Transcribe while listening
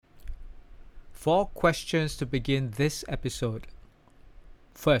4 questions to begin this episode.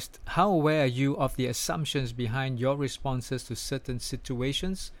 First, how aware are you of the assumptions behind your responses to certain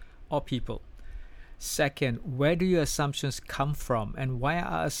situations or people? Second, where do your assumptions come from and why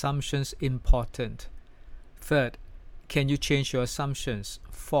are assumptions important? Third, can you change your assumptions?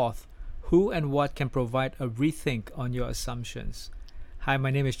 Fourth, who and what can provide a rethink on your assumptions? Hi,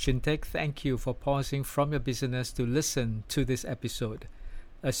 my name is Chintek. Thank you for pausing from your business to listen to this episode.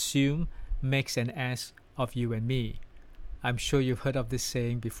 Assume makes an ass of you and me. I'm sure you've heard of this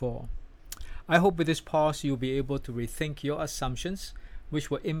saying before. I hope with this pause you'll be able to rethink your assumptions, which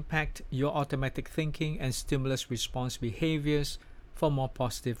will impact your automatic thinking and stimulus response behaviors for more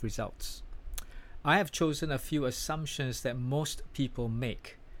positive results. I have chosen a few assumptions that most people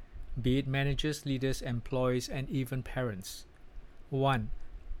make, be it managers, leaders, employees, and even parents. 1.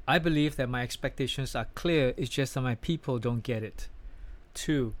 I believe that my expectations are clear, it's just that my people don't get it.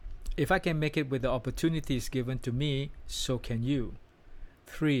 2. If I can make it with the opportunities given to me, so can you.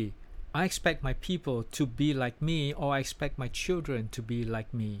 3. I expect my people to be like me, or I expect my children to be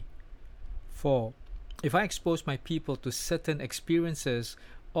like me. 4. If I expose my people to certain experiences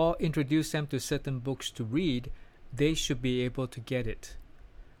or introduce them to certain books to read, they should be able to get it.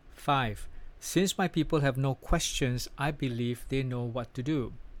 5. Since my people have no questions, I believe they know what to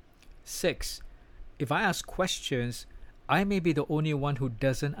do. 6. If I ask questions, I may be the only one who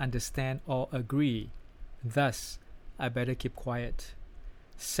doesn't understand or agree. Thus, I better keep quiet.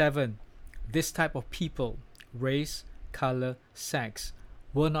 7. This type of people, race, color, sex,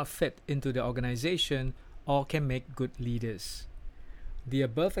 will not fit into the organization or can make good leaders. The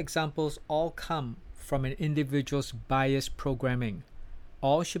above examples all come from an individual's bias programming.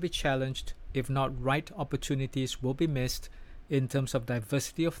 All should be challenged, if not right opportunities will be missed in terms of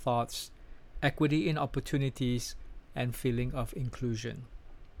diversity of thoughts, equity in opportunities, and feeling of inclusion.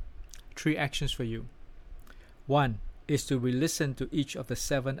 3 actions for you. 1 is to re-listen to each of the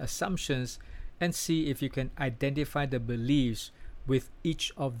 7 assumptions and see if you can identify the beliefs with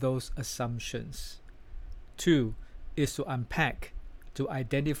each of those assumptions. 2 is to unpack to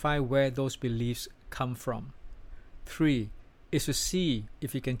identify where those beliefs come from. 3 is to see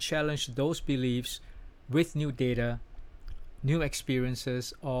if you can challenge those beliefs with new data, new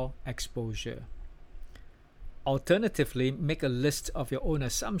experiences, or exposure. Alternatively, make a list of your own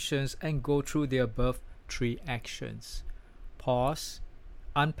assumptions and go through the above 3 actions. Pause,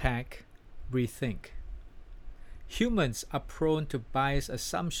 unpack, rethink. Humans are prone to biased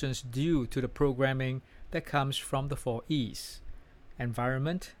assumptions due to the programming that comes from the 4 E's: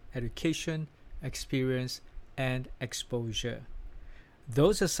 environment, education, experience, and exposure.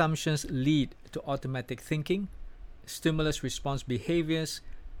 Those assumptions lead to automatic thinking, stimulus response behaviors,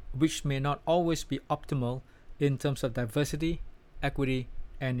 which may not always be optimal in terms of diversity, equity,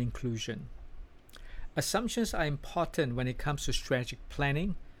 and inclusion. Assumptions are important when it comes to strategic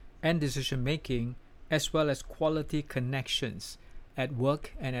planning and decision making, as well as quality connections at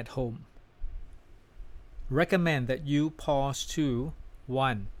work and at home. Recommend that you pause to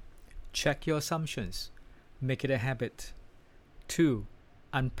 1. Check your assumptions. Make it a habit. 2.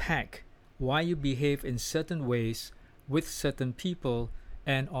 Unpack why you behave in certain ways with certain people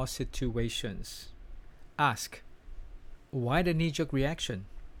and or situations. Ask, why the knee-jerk reaction?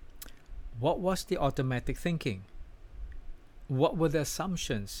 What was the automatic thinking? What were the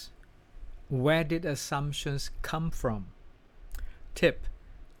assumptions? Where did assumptions come from? Tip,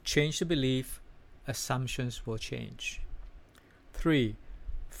 change the belief, assumptions will change. 3.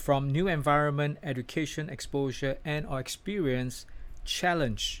 From new environment, education, exposure, and or experience,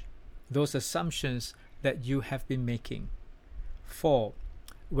 challenge those assumptions that you have been making. 4.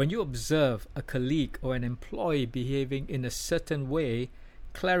 When you observe a colleague or an employee behaving in a certain way,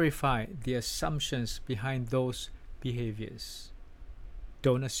 clarify the assumptions behind those behaviors.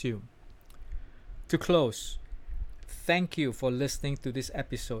 Don't assume. To close, thank you for listening to this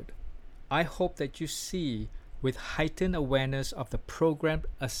episode. I hope that you see with heightened awareness of the programmed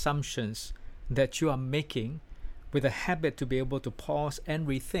assumptions that you are making, with a habit to be able to pause and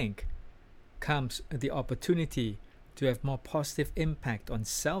rethink, comes the opportunity to have more positive impact on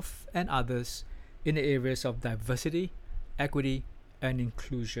self and others in the areas of diversity, equity, and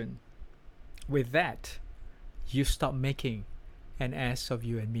inclusion. With that, you stop making an ass of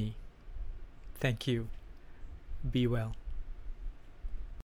you and me. Thank you. Be well.